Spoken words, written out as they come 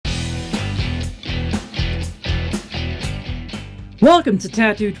Welcome to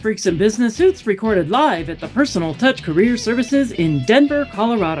Tattooed Freaks in Business Suits, recorded live at the Personal Touch Career Services in Denver,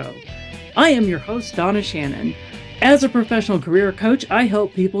 Colorado. I am your host, Donna Shannon. As a professional career coach, I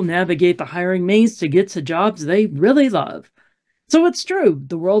help people navigate the hiring maze to get to jobs they really love. So it's true,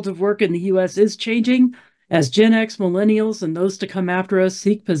 the world of work in the U.S. is changing as Gen X, millennials, and those to come after us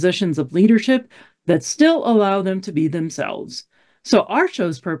seek positions of leadership that still allow them to be themselves. So our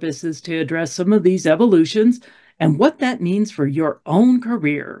show's purpose is to address some of these evolutions and what that means for your own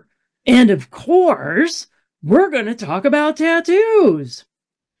career. And of course, we're going to talk about tattoos.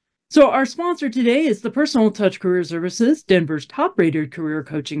 So our sponsor today is the Personal Touch Career Services, Denver's top-rated career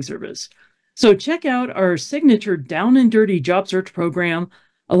coaching service. So check out our signature Down and Dirty job search program,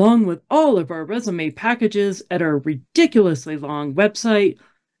 along with all of our resume packages at our ridiculously long website,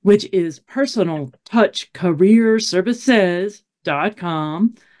 which is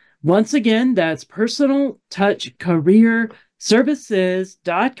personaltouchcareerservices.com. Once again, that's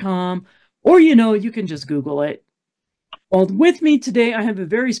personaltouchcareerservices.com, or, you can just Google it. Well, with me today, I have a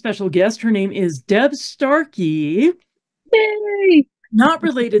very special guest. Her name is Deb Starkey. Yay! Not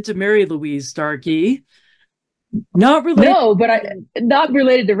related to Mary Louise Starkey. Not related. No, but not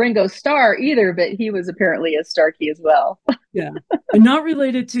related to Ringo Starr either, but he was apparently a Starkey as well. Yeah. And not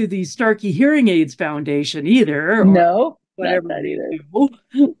related to the Starkey Hearing Aids Foundation either. No. Whatever that either.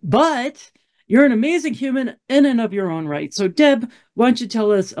 But you're an amazing human in and of your own right. So, Deb, why don't you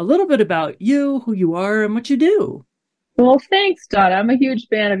tell us a little bit about you, who you are, and what you do? Well, thanks, Donna. I'm a huge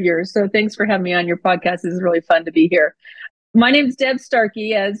fan of yours. So thanks for having me on your podcast. This is really fun to be here. My name is Deb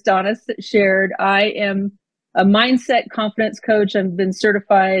Starkey, as Donna shared. I am a mindset confidence coach. I've been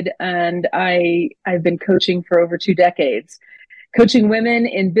certified, and I've been coaching for over 2 decades. Coaching women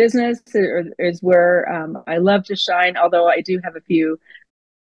in business is where I love to shine, although I do have a few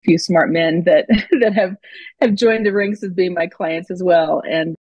smart men that have joined the ranks of being my clients as well.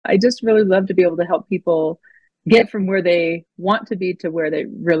 And I just really love to be able to help people get from where they want to be to where they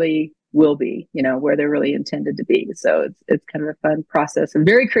really will be, where they're really intended to be. So it's kind of a fun process and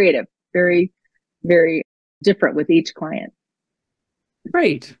very creative, very, very different with each client.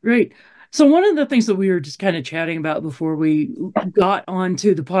 Great. So one of the things that we were just kind of chatting about before we got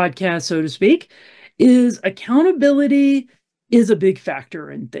onto the podcast, so to speak, is accountability is a big factor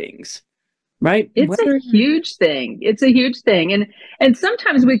in things, right? It's a huge thing. It's a huge thing. And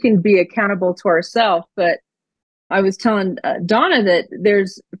sometimes we can be accountable to ourselves, but I was telling Donna that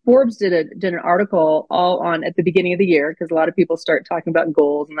Forbes did an article all on at the beginning of the year, because a lot of people start talking about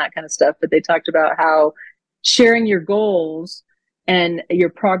goals and that kind of stuff, but they talked about how sharing your goals and your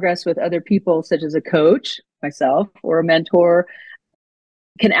progress with other people, such as a coach, myself, or a mentor,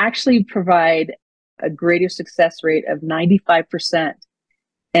 can actually provide a greater success rate of 95%.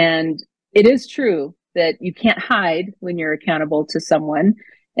 And it is true that you can't hide when you're accountable to someone.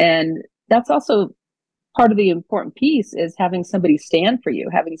 And that's also part of the important piece, is having somebody stand for you,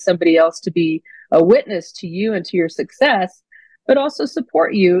 having somebody else to be a witness to you and to your success, but also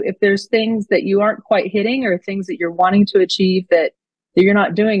support you if there's things that you aren't quite hitting or things that you're wanting to achieve that you're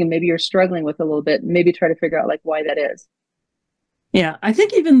not doing and maybe you're struggling with a little bit, and maybe try to figure out why that is. Yeah, I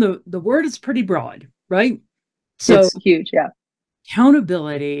think even the word is pretty broad, right? So it's huge, yeah.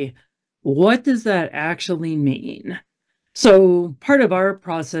 Accountability, what does that actually mean? So part of our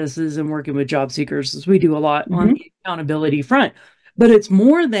processes in working with job seekers is we do a lot on the accountability front, but it's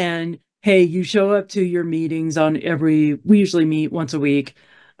more than, hey, you show up to your meetings we usually meet once a week,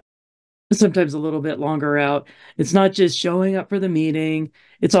 sometimes a little bit longer out. It's not just showing up for the meeting.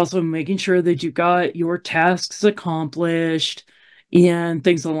 It's also making sure that you got your tasks accomplished and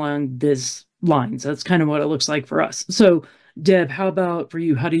things along these lines. That's kind of what it looks like for us. So Deb, how about for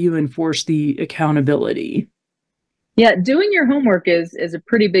you? How do you enforce the accountability? Yeah, doing your homework is a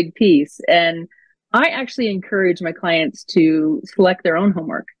pretty big piece. And I actually encourage my clients to select their own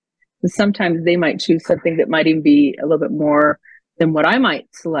homework. Sometimes they might choose something that might even be a little bit more than what I might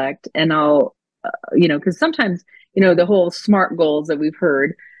select. And I'll, because sometimes, the whole SMART goals that we've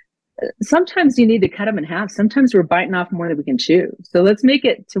heard, sometimes you need to cut them in half. Sometimes we're biting off more than we can chew. So let's make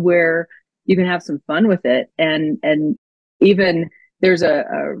it to where you can have some fun with it. And even there's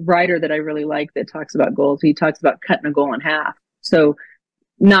a writer that I really like that talks about goals. He talks about cutting a goal in half. So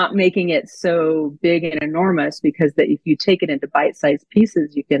not making it so big and enormous, because that if you take it into bite-sized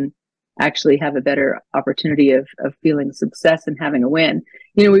pieces, you can actually have a better opportunity of feeling success and having a win.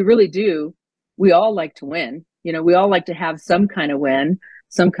 We really do. We all like to win. We all like to have some kind of win,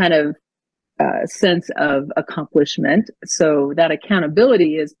 some kind of sense of accomplishment. So that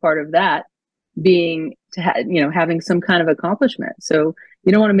accountability is part of that, being having some kind of accomplishment. So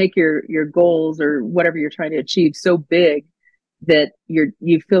you don't want to make your goals or whatever you're trying to achieve so big that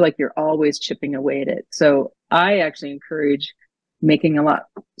you feel like you're always chipping away at it. So I actually encourage making a lot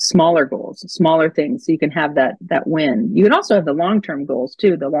smaller goals, smaller things, so you can have that win. You can also have the long-term goals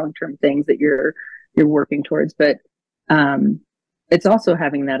too, the long-term things that you're working towards, but it's also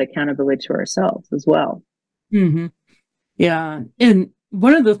having that accountability to ourselves as well. Mm-hmm. Yeah. And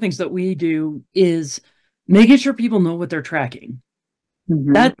one of the things that we do is making sure people know what they're tracking.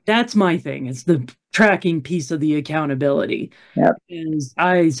 Mm-hmm. That's my thing. It's the tracking piece of the accountability. Yep. And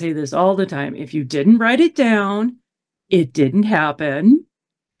I say this all the time. If you didn't write it down, it didn't happen.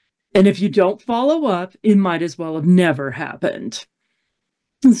 And if you don't follow up, it might as well have never happened.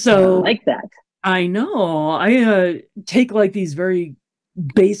 So I like that. I know. I take like these very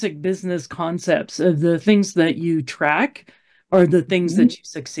basic business concepts of the things that you track are the things Mm-hmm. that you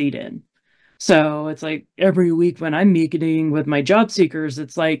succeed in. So it's like every week when I'm meeting with my job seekers,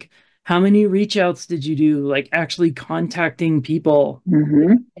 it's like, how many reach outs did you do? Like actually contacting people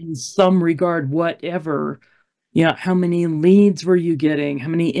Mm-hmm. in some regard, whatever. Yeah. How many leads were you getting? How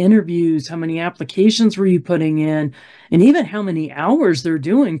many interviews? How many applications were you putting in? And even how many hours they're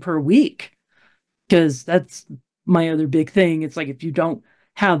doing per week? Because that's my other big thing. It's like if you don't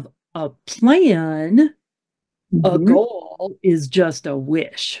have a plan, a Mm-hmm. goal is just a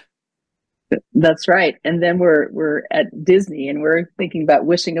wish. That's right. And then we're at Disney and we're thinking about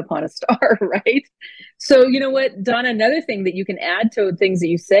wishing upon a star, right? So you know what, Donna, another thing that you can add to things that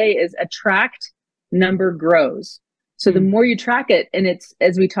you say is attract number grows. So the more you track it, and it's,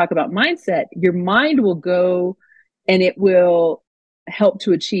 as we talk about mindset, your mind will go and it will help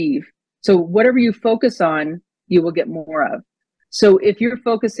to achieve. So whatever you focus on, you will get more of. So if you're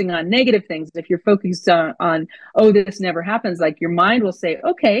focusing on negative things, if you're focused on, oh, this never happens, like your mind will say,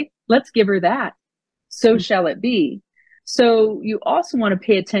 okay, let's give her that. So shall it be. So you also want to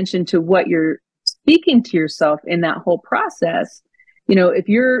pay attention to what you're speaking to yourself in that whole process. You know, if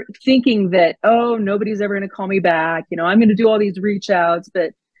you're thinking that, oh, nobody's ever going to call me back, you know, I'm going to do all these reach outs,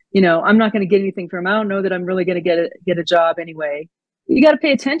 but, you know, I'm not going to get anything from them. I don't know that I'm really going to get a job anyway. You got to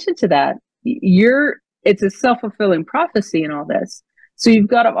pay attention to that. It's a self-fulfilling prophecy in all this. So you've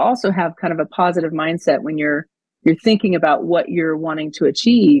got to also have kind of a positive mindset when you're thinking about what you're wanting to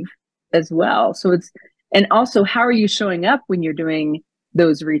achieve as well. So and also, how are you showing up when you're doing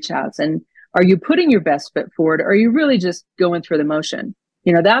those reach outs? And are you putting your best foot forward? Or are you really just going through the motion?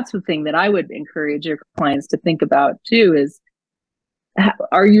 You know, that's the thing that I would encourage your clients to think about too, is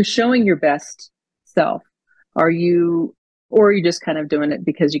are you showing your best self? Or are you just kind of doing it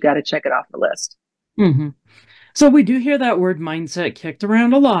because you got to check it off the list? Mm-hmm. So we do hear that word mindset kicked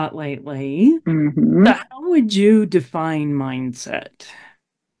around a lot lately. Mm-hmm. So how would you define mindset?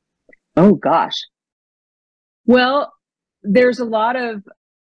 Oh, gosh. Well, there's a lot of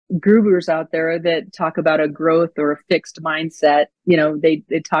gurus out there that talk about a growth or a fixed mindset. You know, they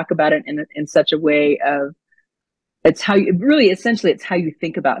talk about it in such a way of, it's how you really, essentially, it's how you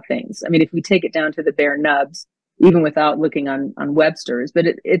think about things. I mean, if we take it down to the bare nubs, even without looking on Webster's, but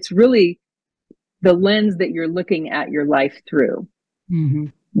it's really the lens that you're looking at your life through. Mm-hmm.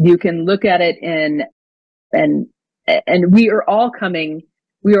 You can look at it and we are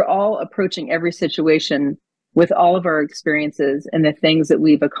all approaching every situation with all of our experiences and the things that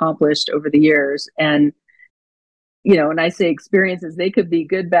we've accomplished over the years. And, you know, when I say experiences, they could be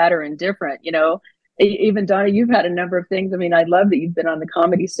good, bad, or indifferent. You know, even Donna, you've had a number of things. I mean, I love that you've been on the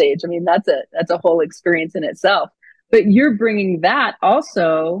comedy stage. I mean, that's a whole experience in itself, but you're bringing that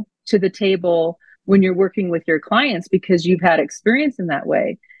also to the table when you're working with your clients because you've had experience in that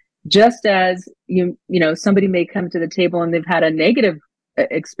way. Just as you know, somebody may come to the table and they've had a negative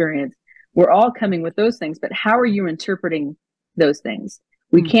experience. We're all coming with those things, but how are you interpreting those things?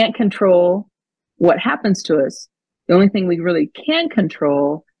 We can't control what happens to us. The only thing we really can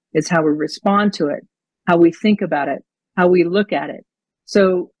control is how we respond to it, how we think about it, how we look at it.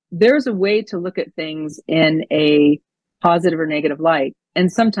 So there's a way to look at things in a positive or negative light. And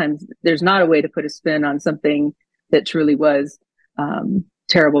sometimes there's not a way to put a spin on something that truly was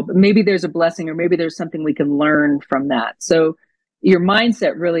terrible, but maybe there's a blessing or maybe there's something we can learn from that. So your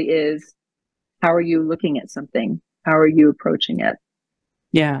mindset really is, how are you looking at something? How are you approaching it?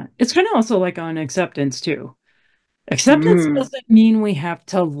 Yeah. It's kind of also like on acceptance too. Acceptance doesn't mean we have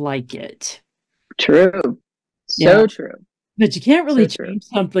to like it. True. Yeah. So true. But you can't really So change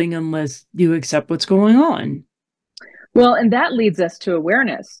something unless you accept what's going on. Well, and that leads us to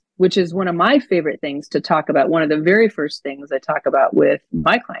awareness, which is one of my favorite things to talk about. One of the very first things I talk about with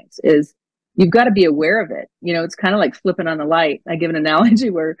my clients is you've got to be aware of it. You know, it's kind of like flipping on the light. I give an analogy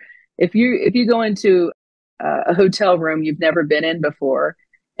where if you go into a hotel room you've never been in before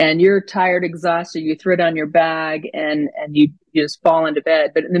and you're tired, exhausted, you throw down your bag and you just fall into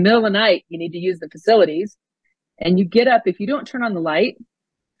bed. But in the middle of the night, you need to use the facilities, and you get up. If you don't turn on the light,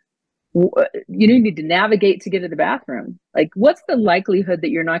 you need to navigate to get to the bathroom. Like, what's the likelihood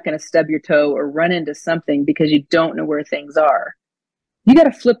that you're not going to stub your toe or run into something because you don't know where things are? You got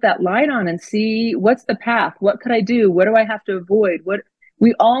to flip that light on and see, what's the path? What could I do? What do I have to avoid?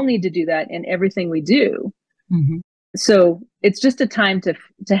 We all need to do that in everything we do. Mm-hmm. So it's just a time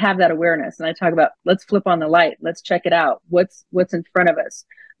to have that awareness. And I talk about, let's flip on the light. Let's check it out. What's in front of us?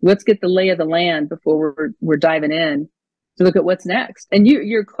 Let's get the lay of the land before we're diving in to look at what's next. And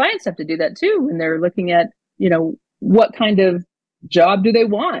your clients have to do that too when they're looking at, what kind of job do they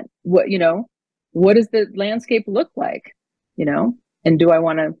want? What does the landscape look like? And do I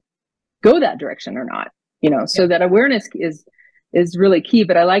want to go that direction or not? So that awareness is really key.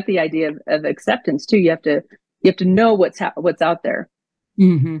 But I like the idea of acceptance too. You have to know what's out there.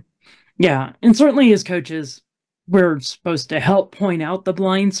 Mm-hmm. Yeah. And certainly as coaches, we're supposed to help point out the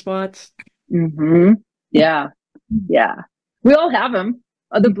blind spots. Mm-hmm. Yeah. Yeah. We all have them.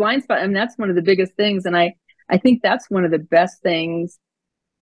 The blind spot. And that's one of the biggest things. And I think that's one of the best things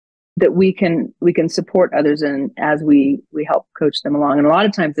that we can support others in as we help coach them along. And a lot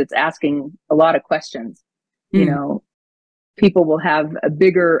of times it's asking a lot of questions. People will have a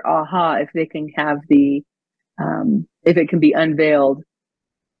bigger aha if they can have if it can be unveiled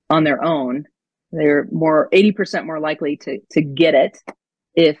on their own. They're 80% more likely to get it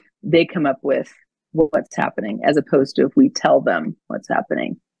if they come up with what's happening, as opposed to if we tell them what's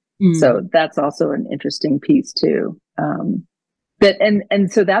happening. So that's also an interesting piece too.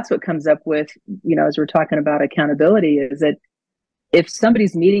 So that's what comes up with, as we're talking about accountability, is that if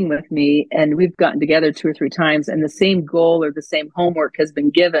somebody's meeting with me and we've gotten together 2 or 3 times and the same goal or the same homework has been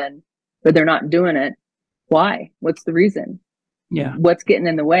given, but they're not doing it, why? What's the reason? Yeah. What's getting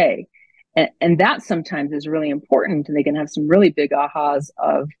in the way? And that sometimes is really important. And they can have some really big ahas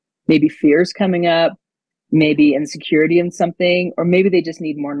of maybe fears coming up, maybe insecurity in something, or maybe they just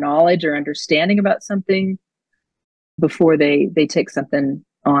need more knowledge or understanding about something before they take something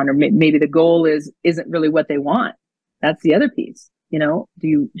on, or maybe the goal isn't really what they want. That's the other piece. Do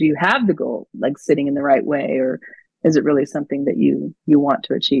you have the goal like sitting in the right way, or is it really something that you want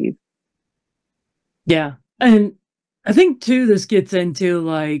to achieve? Yeah. And I think too, this gets into,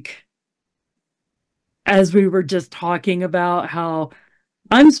 like, as we were just talking about how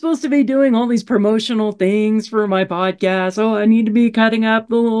I'm supposed to be doing all these promotional things for my podcast. Oh, I need to be cutting up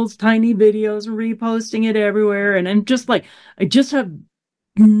the little tiny videos and reposting it everywhere. And I'm just like, I just have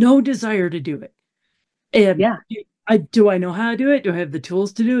no desire to do it. And yeah. Do I know how to do it? Do I have the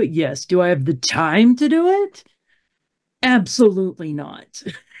tools to do it? Yes. Do I have the time to do it? Absolutely not.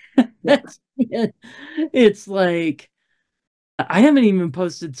 It's like, I haven't even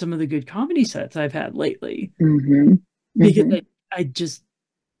posted some of the good comedy sets I've had lately because I just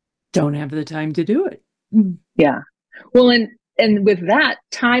don't have the time to do it. Yeah. Well, and with that,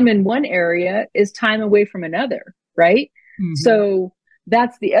 time in one area is time away from another, right? So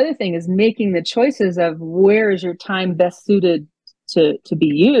that's the other thing, is making the choices of where is your time best suited to be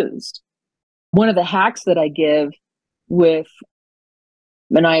used. One of the hacks that I give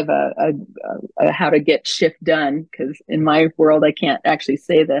and I have a how to get shift done, because in my world I can't actually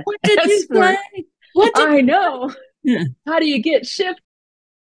say the What did you say? I know. Yeah. How do you get shift?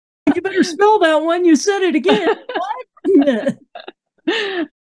 You better spell that one. You said it again. What?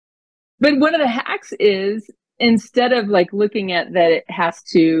 But one of the hacks is, instead of like looking at that it has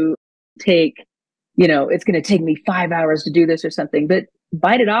to take, it's going to take me 5 hours to do this or something, but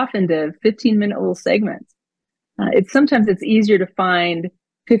bite it off into 15-minute little segments. Sometimes it's easier to find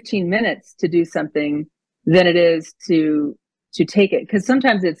 15 minutes to do something than it is to take it, because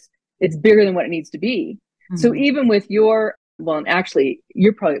sometimes it's bigger than what it needs to be. So even with and actually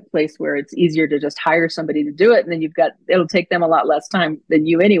you're probably at a place where it's easier to just hire somebody to do it, and then it'll take them a lot less time than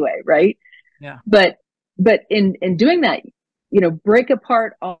you anyway, right? Yeah. But in doing that, break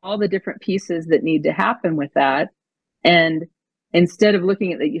apart all the different pieces that need to happen with that, and instead of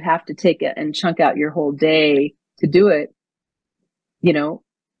looking at that you have to take it and chunk out your whole day to do it,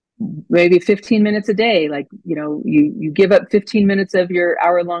 maybe 15 minutes a day, like, you give up 15 minutes of your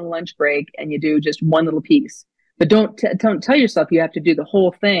hour-long lunch break and you do just one little piece. But don't tell yourself you have to do the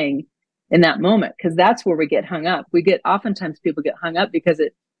whole thing in that moment, because that's where we get hung up. Oftentimes people get hung up because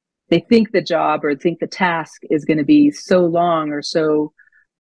they think the job or think the task is going to be so long or so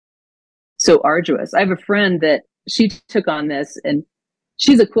arduous. I have a friend that she took on this, and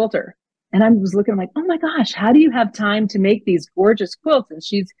she's a quilter. And I was looking, I'm like, oh my gosh, how do you have time to make these gorgeous quilts? And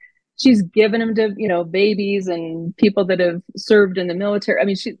she's given them to, you know, babies and people that have served in the military. I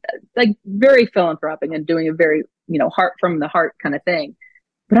mean, she's like very philanthropic and doing a very, you know, heart from the heart kind of thing.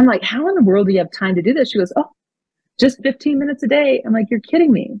 But I'm like, how in the world do you have time to do this? She goes, oh, just 15 minutes a day. I'm like, you're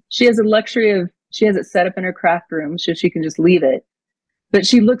kidding me. She has a luxury of, she has it set up in her craft room so she can just leave it. But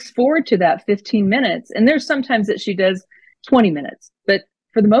she looks forward to that 15 minutes. And there's sometimes that she does 20 minutes, but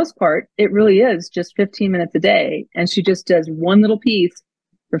for the most part, it really is just 15 minutes a day. And she just does one little piece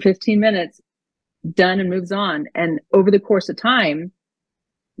for 15 minutes, done, and moves on. And over the course of time,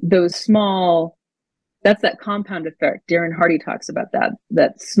 those small, that's that compound effect. Darren Hardy talks about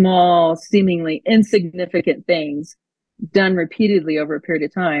that small, seemingly insignificant things done repeatedly over a period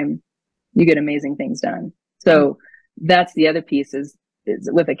of time, you get amazing things done. So that's the other piece is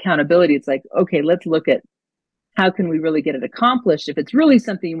with accountability. It's like, okay, let's look at how can we really get it accomplished? If it's really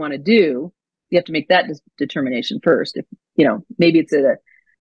something you want to do, you have to make that determination first. If, you know, maybe it's a,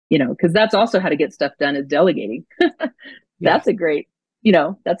 you know, because that's also how to get stuff done is delegating. That's a great, you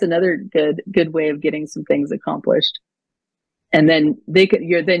know, that's another good way of getting some things accomplished. And then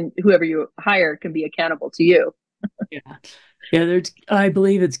then whoever you hire can be accountable to you. There's, I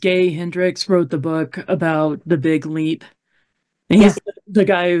believe it's Gay Hendricks wrote the book about the big leap. And he's the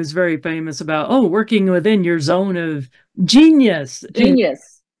guy who's very famous about, working within your zone of genius.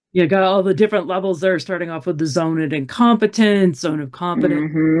 You got all the different levels there, starting off with the zone of incompetence, zone of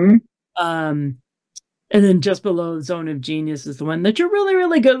competence. And then just below the zone of genius is the one that you're really,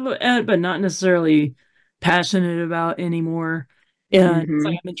 really good at, but not necessarily passionate about anymore. And so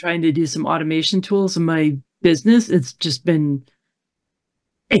I've been trying to do some automation tools in my business. It's just been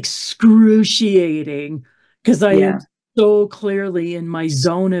excruciating because I am so clearly in my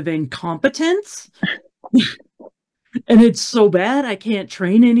zone of incompetence. And it's so bad, I can't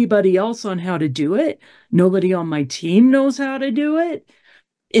train anybody else on how to do it. Nobody on my team knows how to do it.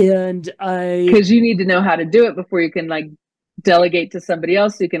 And because you need to know how to do it before you can like delegate to somebody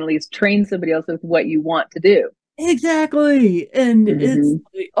else, so you can at least train somebody else with what you want to do. Exactly. And it's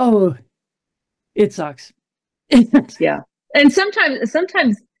like, it sucks. Yeah. And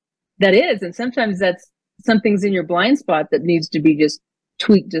sometimes that is, and sometimes that's something's in your blind spot that needs to be just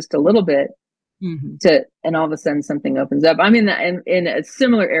tweaked just a little bit and all of a sudden something opens up. I'm in a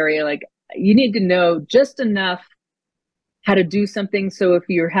similar area. Like you need to know just enough how to do something. So if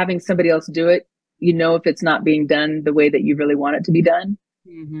you're having somebody else do it, you know, if it's not being done the way that you really want it to be done,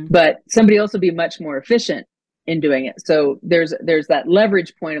 but somebody else will be much more efficient in doing it. So there's that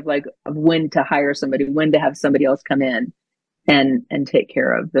leverage point of like, of when to hire somebody, when to have somebody else come in and take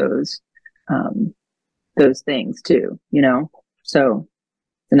care of those things too, you know? So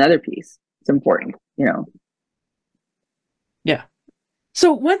it's another piece. It's important, you know? Yeah.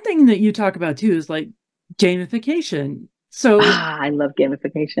 So one thing that you talk about too is like gamification. So I love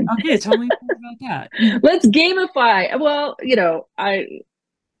gamification. Okay, tell me more about that. Let's gamify. Well, you know,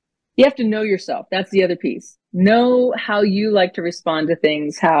 you have to know yourself. That's the other piece. Know how you like to respond to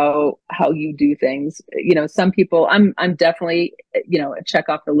things, how you do things. You know, some people, I'm definitely, you know, a check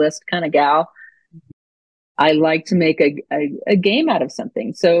off the list kind of gal. I like to make a game out of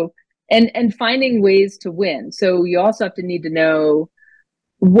something. So, and finding ways to win. So you also have to need to know,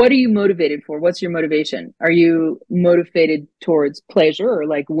 what are you motivated for? What's your motivation? Are you motivated towards pleasure or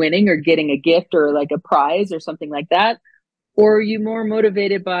like winning or getting a gift or like a prize or something like that? Or are you more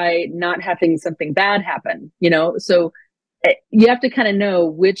motivated by not having something bad happen? You know, so you have to kind of know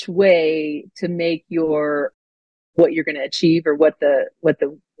which way to make what you're going to achieve or what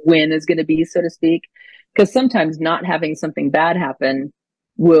the win is going to be, so to speak. Because sometimes not having something bad happen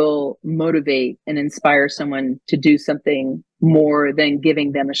will motivate and inspire someone to do something more than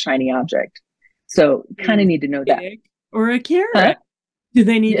giving them a shiny object. So kind of need to know that. Or a carrot. Huh? Do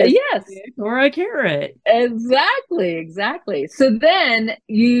they need a stick or a carrot? Exactly. So then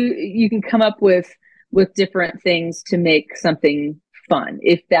you can come up with different things to make something fun,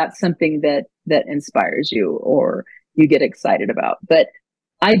 if that's something that inspires you or you get excited about. But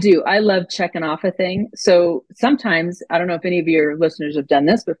I love checking off a thing. So sometimes, I don't know if any of your listeners have done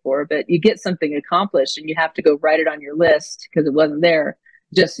this before, but you get something accomplished and you have to go write it on your list because it wasn't there,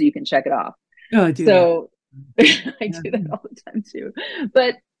 just so you can check it off. Oh, I do that. I do that all the time too.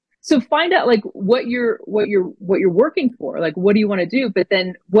 But so find out like what you're working for, like what do you want to do? But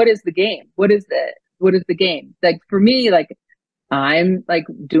then what is the game? What is the game? Like for me, like I'm like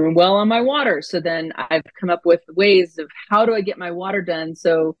doing well on my water. So then I've come up with ways of how do I get my water done?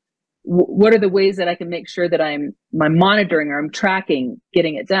 So what are the ways that I can make sure that I'm monitoring or I'm tracking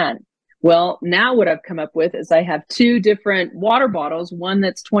getting it done? Well, now what I've come up with is I have 2 different water bottles, one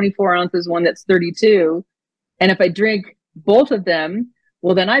that's 24 ounces, one that's 32. And if I drink both of them,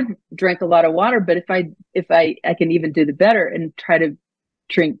 well, then I've drank a lot of water, but if I can even do the better and try to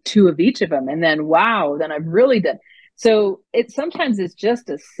drink 2 of each of them, and then wow, then I've really done. So sometimes it's just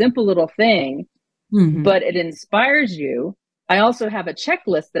a simple little thing, but it inspires you. I also have a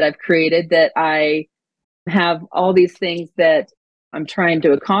checklist that I've created that I have all these things that I'm trying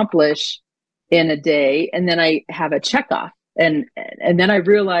to accomplish in a day, and then I have a check off, and then I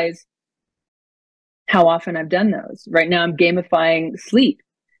realize how often I've done those. Right now I'm gamifying sleep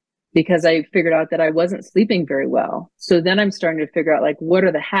because I figured out that I wasn't sleeping very well. So then I'm starting to figure out, like, what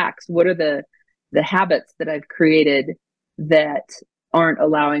are the hacks? What are the habits that I've created that aren't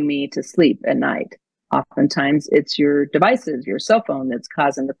allowing me to sleep at night? Oftentimes it's your devices, your cell phone, that's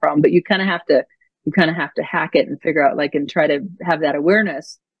causing the problem, but you kind of have to hack it and figure out, like, and try to have that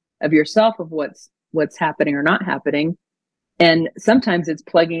awareness of yourself of what's happening or not happening. And sometimes it's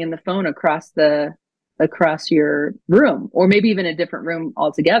plugging in the phone across your room, or maybe even a different room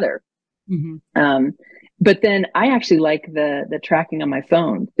altogether. But then I actually like the tracking on my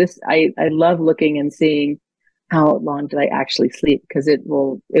phone. I love looking and seeing how long did I actually sleep, because it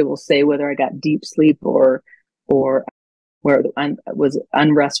will say whether I got deep sleep or where it was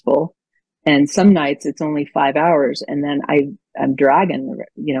unrestful. And some nights it's only 5 hours, and then I'm dragging,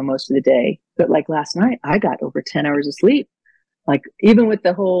 most of the day. But like last night, I got over 10 hours of sleep. Like, even with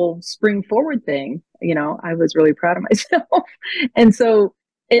the whole spring forward thing, I was really proud of myself. And so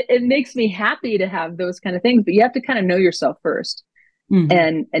it makes me happy to have those kind of things, but you have to kind of know yourself first,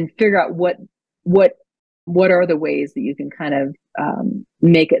 and figure out what are the ways that you can kind of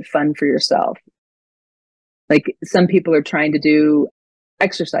make it fun for yourself. Like, some people are trying to do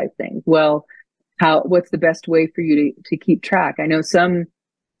exercise things. Well, what's the best way for you to keep track? I know some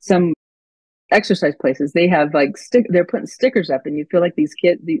exercise places, they have like they're putting stickers up, and you feel like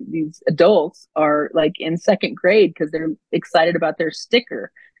these adults are like in 2nd grade because they're excited about their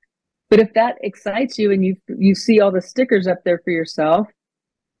sticker. But if that excites you and you see all the stickers up there for yourself,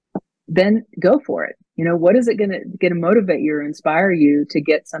 then go for it. What is it going to motivate you or inspire you to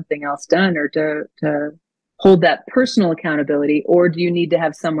get something else done, or to hold that personal accountability? Or do you need to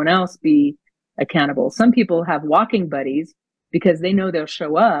have someone else be accountable? Some people have walking buddies because they know they'll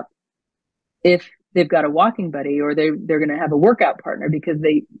show up if they've got a walking buddy, or they're going to have a workout partner, because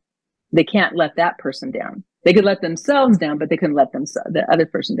they can't let that person down. They could let themselves down, but they couldn't let the other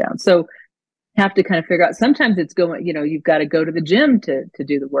person down. So have to kind of figure out, sometimes it's you've got to go to the gym to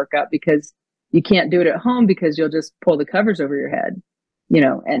do the workout, because you can't do it at home, because you'll just pull the covers over your head,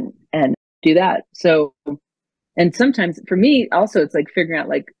 and do that. So, and sometimes for me also, it's like figuring out,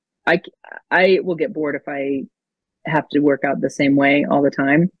 like, I will get bored if I have to work out the same way all the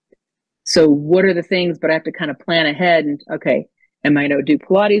time. So what are the things, but I have to kind of plan ahead, and okay, am I going to do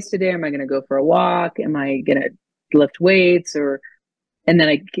Pilates today? Am I going to go for a walk? Am I going to lift weights? And then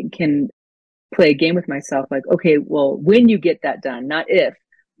I can play a game with myself, like, okay, well, when you get that done, not if,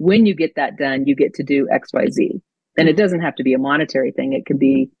 when you get that done, you get to do X, Y, Z. And it doesn't have to be a monetary thing. It could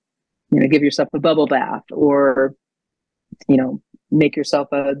be, give yourself a bubble bath, or, make yourself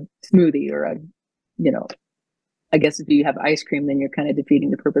a smoothie, or I guess if you have ice cream, then you're kind of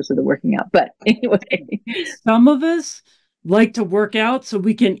defeating the purpose of the working out. But anyway, some of us like to work out so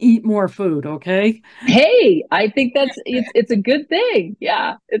we can eat more food. Okay. Hey, I think it's a good thing.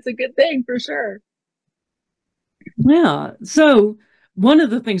 Yeah, it's a good thing for sure. Yeah. So one of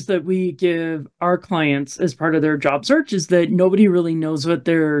the things that we give our clients as part of their job search is that nobody really knows what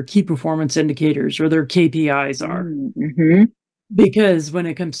their key performance indicators or their KPIs are. Because when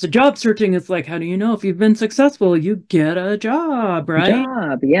it comes to job searching, it's like, how do you know if you've been successful? You get a job, right?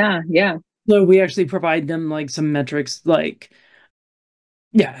 Yeah. So we actually provide them like some metrics, like,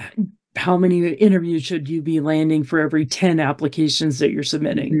 how many interviews should you be landing for every 10 applications that you're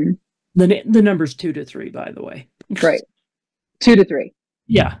submitting? The number's 2 to 3, by the way. Right. 2 to 3.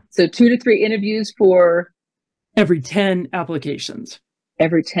 Yeah. So 2 to 3 interviews for every 10 applications.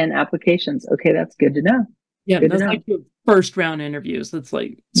 Every 10 applications. Okay, that's good to know. Yeah, that's like your first round interviews. That's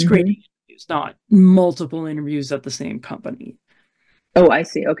like screening interviews, not multiple interviews at the same company. Oh, I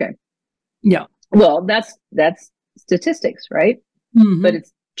see. Okay. Yeah. Well, that's statistics, right? But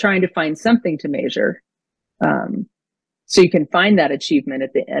it's trying to find something to measure, so you can find that achievement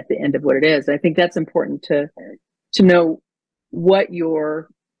at the end of what it is. I think that's important to know what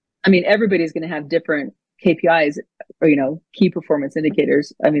everybody's going to have different KPIs, or key performance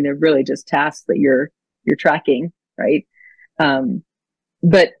indicators. I mean, they're really just tasks that you're tracking, right?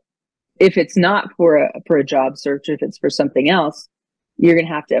 But if it's not for a job search, if it's for something else, you're going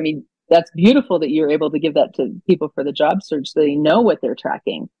to have to. That's beautiful that you're able to give that to people for the job search so they know what they're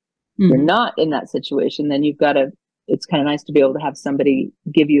tracking. You're not in that situation, then you've got to it's kind of nice to be able to have somebody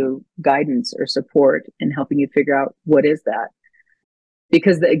give you guidance or support in helping you figure out what is that.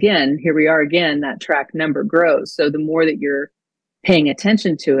 Because again, here we are again, that track number grows. So the more that you're paying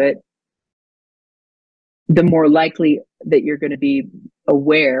attention to it, the more likely that you're going to be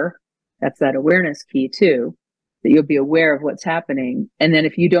aware. That's that awareness key too, that you'll be aware of what's happening. And then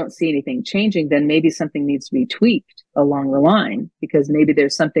if you don't see anything changing, then maybe something needs to be tweaked along the line, because maybe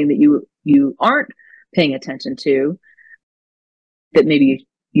there's something that you aren't paying attention to that maybe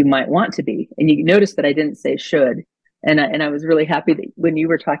you might want to be. And you notice that I didn't say should. And I was really happy that when you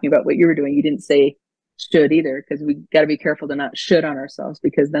were talking about what you were doing, you didn't say should either, because we got to be careful to not should on ourselves,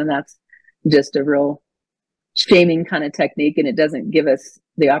 because then that's just a real shaming kind of technique, and it doesn't give us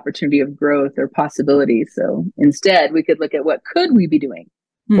the opportunity of growth or possibility. So instead, we could look at what could we be doing?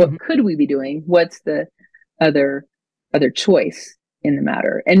 Mm-hmm. What could we be doing? What's the other choice in the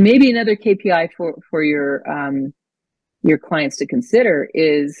matter? And maybe another KPI for your clients to consider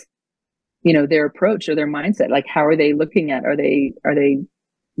is, you know, their approach or their mindset. Like, how are they looking at? Are they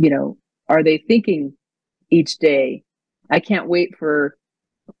thinking each day, I can't wait for,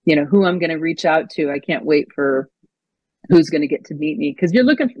 you know, who I'm going to reach out to. I can't wait for who's going to get to meet me. Because they're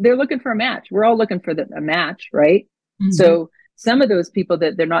looking for a match. We're all looking for a match, right? Mm-hmm. So some of those people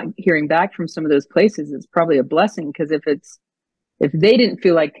that they're not hearing back from some of those places, it's probably a blessing. Because if they didn't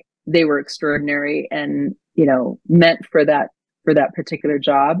feel like they were extraordinary and, you know, meant for that particular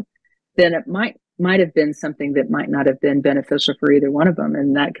job, then it might have been something that might not have been beneficial for either one of them.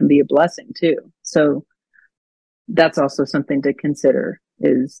 And that can be a blessing too. So that's also something to consider,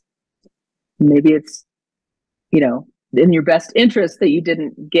 is maybe it's, you know, in your best interest that you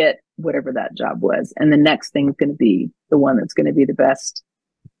didn't get whatever that job was. And the next thing is going to be the one that's going to be the best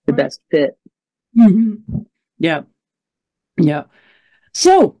fit. Mm-hmm. Yeah. Yeah.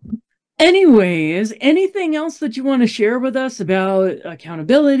 So anyways, anything else that you want to share with us about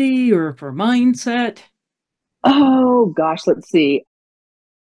accountability or for mindset? Oh gosh, let's see.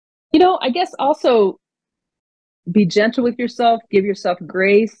 You know, I guess also be gentle with yourself, give yourself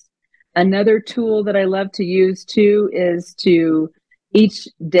grace. Another tool that I love to use too is to each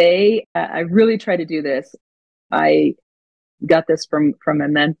day, I really try to do this. I got this from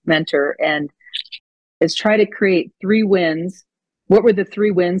a mentor, and is try to create 3 wins. What were the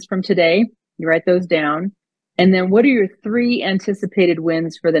 3 wins from today? You write those down. And then what are your 3 anticipated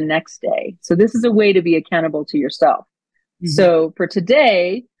wins for the next day? So this is a way to be accountable to yourself. Mm-hmm. So for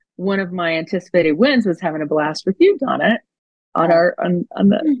today, one of my anticipated wins was having a blast with you, Donna, on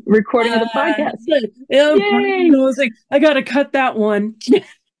the recording of the podcast. Yeah, yay! I got to cut that one.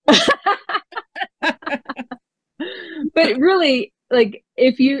 But really, like,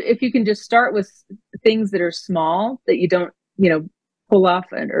 if you can just start with things that are small, that you don't, you know, pull off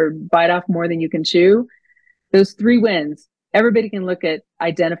or bite off more than you can chew, those 3 wins, everybody can look at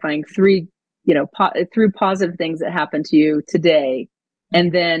identifying 3, you know, 3 positive things that happened to you today,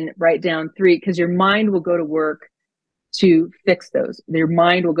 and then write down 3, because your mind will go to work to fix those. Your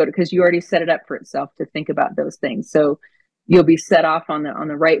mind will go to, because you already set it up for itself to think about those things. So you'll be set off on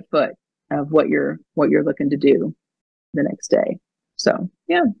the right foot of what you're looking to do the next day. So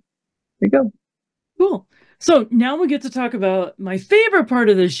yeah, there you go. Cool. So now we get to talk about my favorite part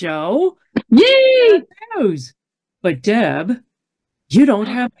of the show. Yay! Tattoos. But Deb, you don't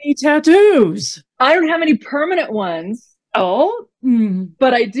have any tattoos. I don't have any permanent ones. Oh,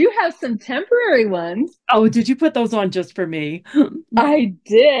 but I do have some temporary ones. Oh, did you put those on just for me? I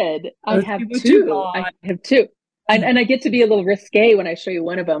did. I have 2. I have 2. And I get to be a little risque when I show you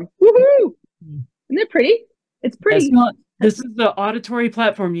one of them. Woohoo! Isn't it pretty? It's pretty. This is the auditory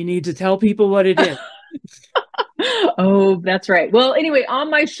platform. You need to tell people what it is. Oh, that's right. Well, anyway, on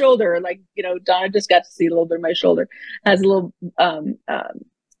my shoulder, like, you know, Donna just got to see a little bit of my shoulder, has a little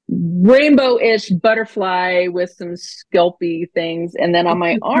rainbow-ish butterfly with some sculpey things, and then on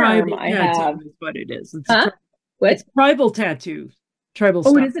my arm I have what it is. It's tribal tattoo. Tribal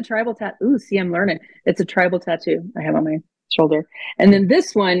stuff. It is a tribal tattoo. Ooh, see, I'm learning. It's a tribal tattoo I have on my shoulder. And then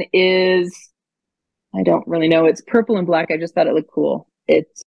this one is, I don't really know. It's purple and black. I just thought it looked cool. It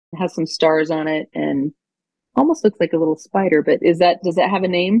has some stars on it and almost looks like a little spider, but does that have a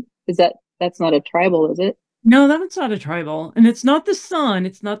name? That's not a tribal, is it? No, that's not a tribal. And it's not the sun.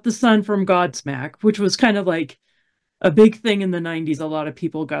 It's not the sun from Godsmack, which was kind of like a big thing in the 90s. A lot of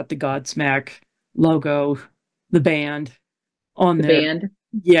people got the Godsmack logo, the band on the band.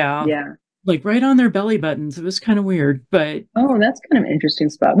 Yeah. Like right on their belly buttons. It was kind of weird, but oh, that's kind of an interesting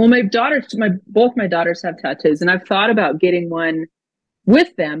spot. Well, both my daughters have tattoos, and I've thought about getting one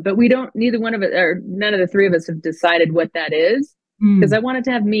with them, but neither one of it, or none of the 3 of us have decided what that is, because I want it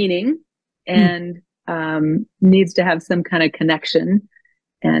to have meaning. And needs to have some kind of connection.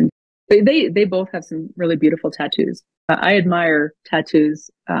 And they both have some really beautiful tattoos. I admire tattoos,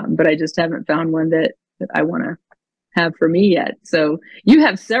 but I just haven't found one that I want to have for me yet. So you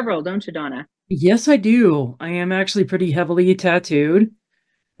have several, don't you, Donna? Yes, I do. I am actually pretty heavily tattooed.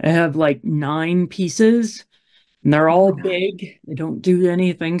 I have like 9 pieces, and they're all big. I don't do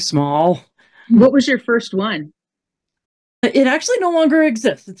anything small. What was your first one? It actually no longer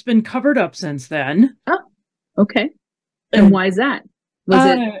exists. It's been covered up since then. Oh, okay. And why is that? Was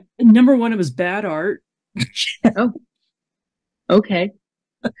it number one? It was bad art. Oh, okay.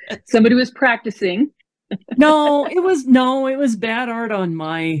 Somebody was practicing. No, it was bad art on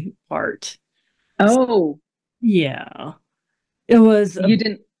my part. Oh, Yeah. It was you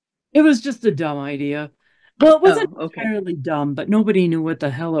didn't. it was just a dumb idea. Well, it wasn't Okay. entirely dumb, but nobody knew what the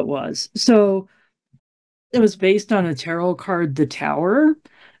hell it was. So it was based on a tarot card, The Tower,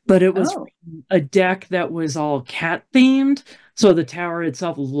 but it was a deck that was all cat themed. So the tower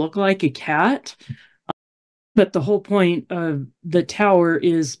itself looked like a cat. But the whole point of the tower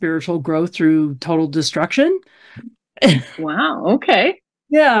is spiritual growth through total destruction. Wow. Okay.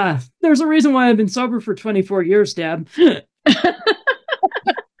 Yeah, there's a reason why I've been sober for 24 years, Deb. We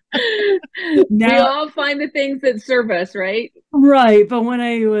all find the things that serve us, right? Right. But when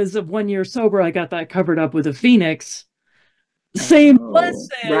I was 1 year sober, I got that covered up with a phoenix. Same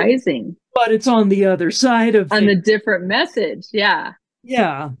lesson. Rising. But it's on the other side of on the different message. Yeah.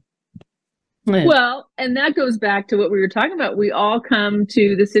 Yeah. Well, and that goes back to what we were talking about. We all come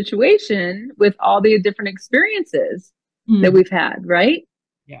to the situation with all the different experiences that we've had, right?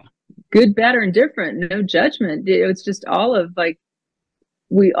 Yeah. Good, bad, or indifferent. No judgment. It's just all of like,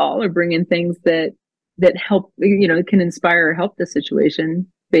 we all are bringing things that help, can inspire or help the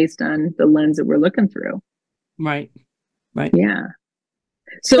situation based on the lens that we're looking through. Right. Right. Yeah.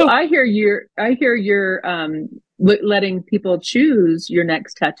 So I hear you're letting people choose your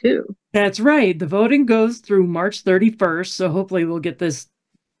next tattoo. That's right. The voting goes through March 31st. So hopefully we'll get this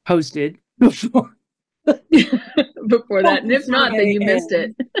posted before that. And if not, then you missed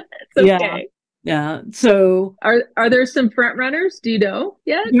it. It's okay. Yeah. So are there some front runners? Do you know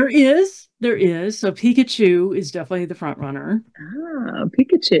yet? There is. So Pikachu is definitely the front runner. Ah,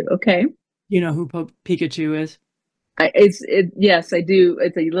 Pikachu. Okay. You know who Pikachu is? Yes, I do.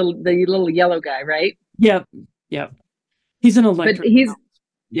 It's the little yellow guy, right? Yep. He's an electric. But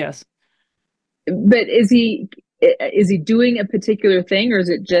yes. But is he doing a particular thing, or is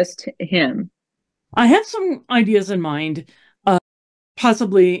it just him? I have some ideas in mind.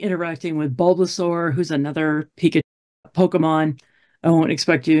 Possibly interacting with Bulbasaur, who's another Pikachu Pokemon. I won't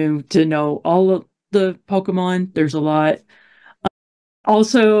expect you to know all of the Pokemon. There's a lot.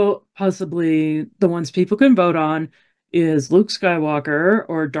 Also, possibly the ones people can vote on is Luke Skywalker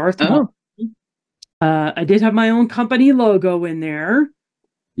or Darth Maul. I did have my own company logo in there.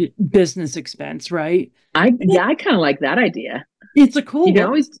 Business expense, right? I kind of like that idea. It's a cool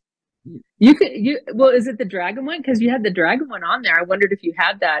one. Well, is it the dragon one? Because you had the dragon one on there. I wondered if you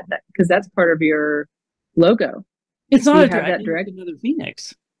had that because that's part of your logo. It's not a dragon, it's another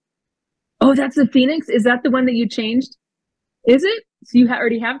phoenix. Oh, that's the phoenix? Is that the one that you changed? Is it? So you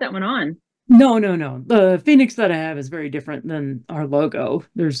already have that one on? No. The phoenix that I have is very different than our logo.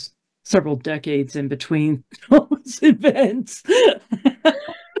 There's several decades in between those events.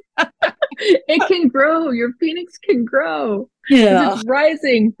 It can grow. Your phoenix can grow. Yeah. It's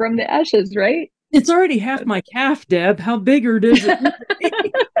rising from the ashes, right? It's already half my calf, Deb. How bigger does it?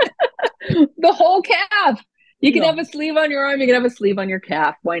 The whole calf. You can have a sleeve on your arm. You can have a sleeve on your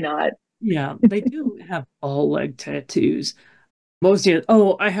calf. Why not? Yeah, they do have all leg tattoos.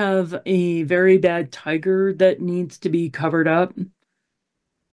 I have a very bad tiger that needs to be covered up.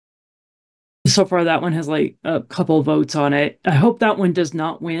 So far, that one has like a couple votes on it. I hope that one does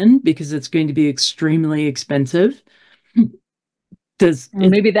not win because it's going to be extremely expensive.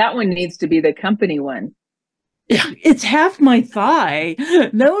 Maybe that one needs to be the company one. Yeah, it's half my thigh.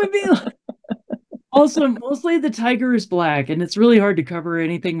 That would be also mostly the tiger is black, and it's really hard to cover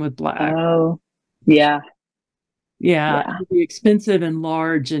anything with black. Oh, yeah. Yeah, it'd be expensive and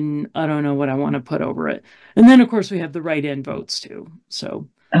large, and I don't know what I want to put over it. And then, of course, we have the write-in votes too. So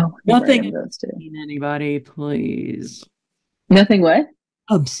nothing obscene, anybody, please. Nothing what?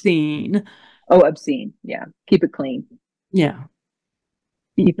 Obscene. Oh, obscene. Yeah. Keep it clean. Yeah.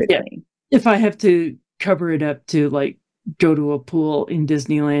 Keep it clean. If I have to cover it up to like go to a pool in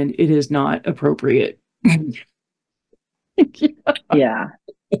Disneyland, it is not appropriate. Yeah.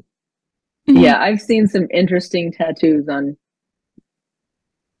 Yeah, I've seen some interesting tattoos on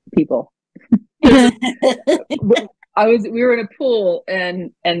people. We were in a pool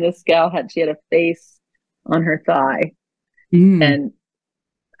and this gal had a face on her thigh. Mm. And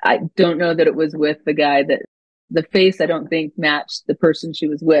I don't know that it was with the guy that the face, I don't think matched the person she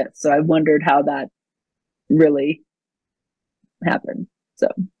was with. So I wondered how that really happened. So,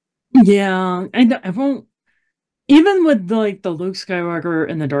 Yeah, I won't. Even with like the Luke Skywalker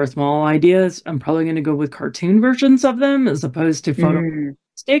and the Darth Maul ideas, I'm probably going to go with cartoon versions of them as opposed to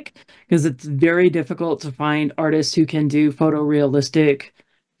photorealistic, because it's very difficult to find artists who can do photorealistic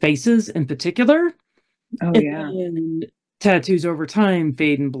faces in particular. oh, And yeah. then tattoos over time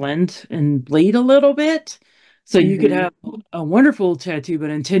fade and blend and bleed a little bit. So you could have a wonderful tattoo, but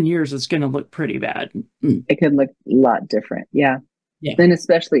in 10 years, it's going to look pretty bad. It could look a lot different. Yeah. Yeah. And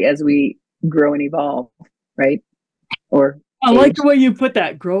especially as we grow and evolve, right? Or I like the way you put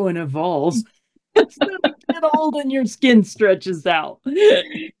that, grow and evolve. It's gonna get old and your skin stretches out. Yeah.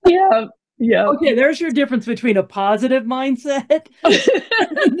 Yeah. Okay, there's your difference between a positive mindset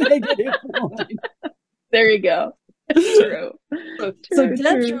and a negative one. There you go. True. So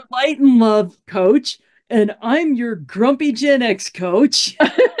Deb's your light and love coach, and I'm your grumpy Gen X coach.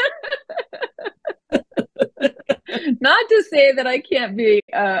 Not to say that I can't be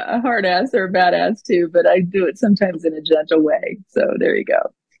a hard ass or a badass too, but I do it sometimes in a gentle way. So there you go.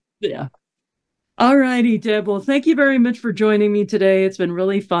 Yeah. All righty, Deb. Well, thank you very much for joining me today. It's been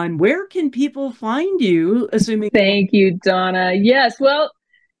really fun. Where can people find you, assuming... Thank you, Donna. Yes, well,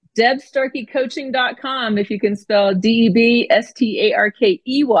 debstarkeycoaching.com, if you can spell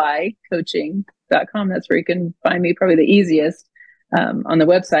DEBSTARKEY coaching.com. That's where you can find me, probably the easiest, on the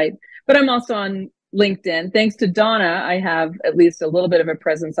website. But I'm also on LinkedIn. Thanks to Donna, I have at least a little bit of a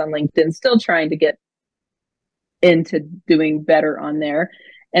presence on LinkedIn, still trying to get into doing better on there.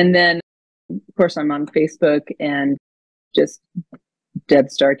 And then, of course, I'm on Facebook and just Deb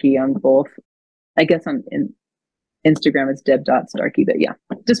Starkey on both. I guess on Instagram, it's Deb.Starkey, but yeah,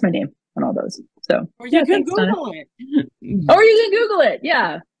 just my name on all those. So, or you can Google it. Or you can Google it.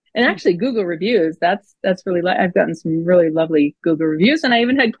 Yeah. And actually Google reviews. That's really, I've gotten some really lovely Google reviews, and I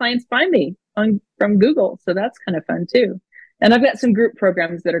even had clients find me from Google. So that's kind of fun too. And I've got some group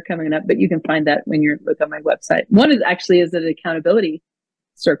programs that are coming up, but you can find that when you look on my website. One is actually an accountability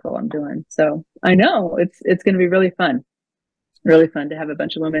circle I'm doing. So I know it's going to be really fun to have a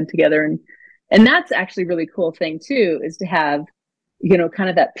bunch of women together. And that's actually a really cool thing too, is to have, kind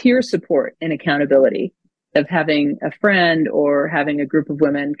of that peer support and accountability of having a friend or having a group of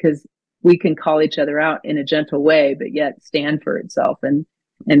women, because we can call each other out in a gentle way, but yet stand for itself and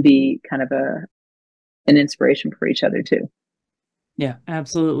be kind of an inspiration for each other too. Yeah,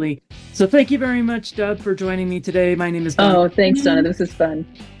 absolutely. So thank you very much, Deb, for joining me today. My name is Donna. Oh, thanks, Donna. This is fun.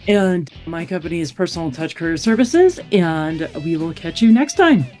 And my company is Personal Touch Career Services, and we will catch you next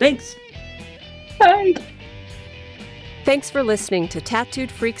time. Thanks. Bye. Thanks for listening to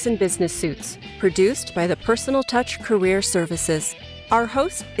Tattooed Freaks in Business Suits, produced by the Personal Touch Career Services. Our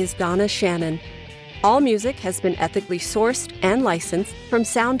host is Donna Shannon. All music has been ethically sourced and licensed from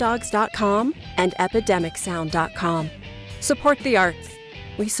sounddogs.com and epidemicsound.com. Support the arts.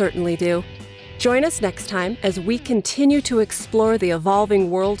 We certainly do. Join us next time as we continue to explore the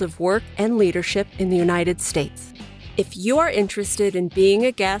evolving world of work and leadership in the United States. If you are interested in being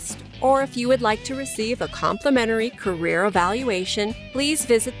a guest, or if you would like to receive a complimentary career evaluation, please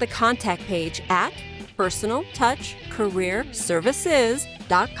visit the contact page at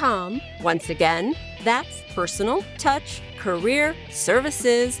personaltouchcareerservices.com. Once again, that's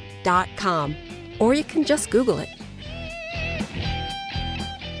personaltouchcareerservices.com. Or you can just Google it.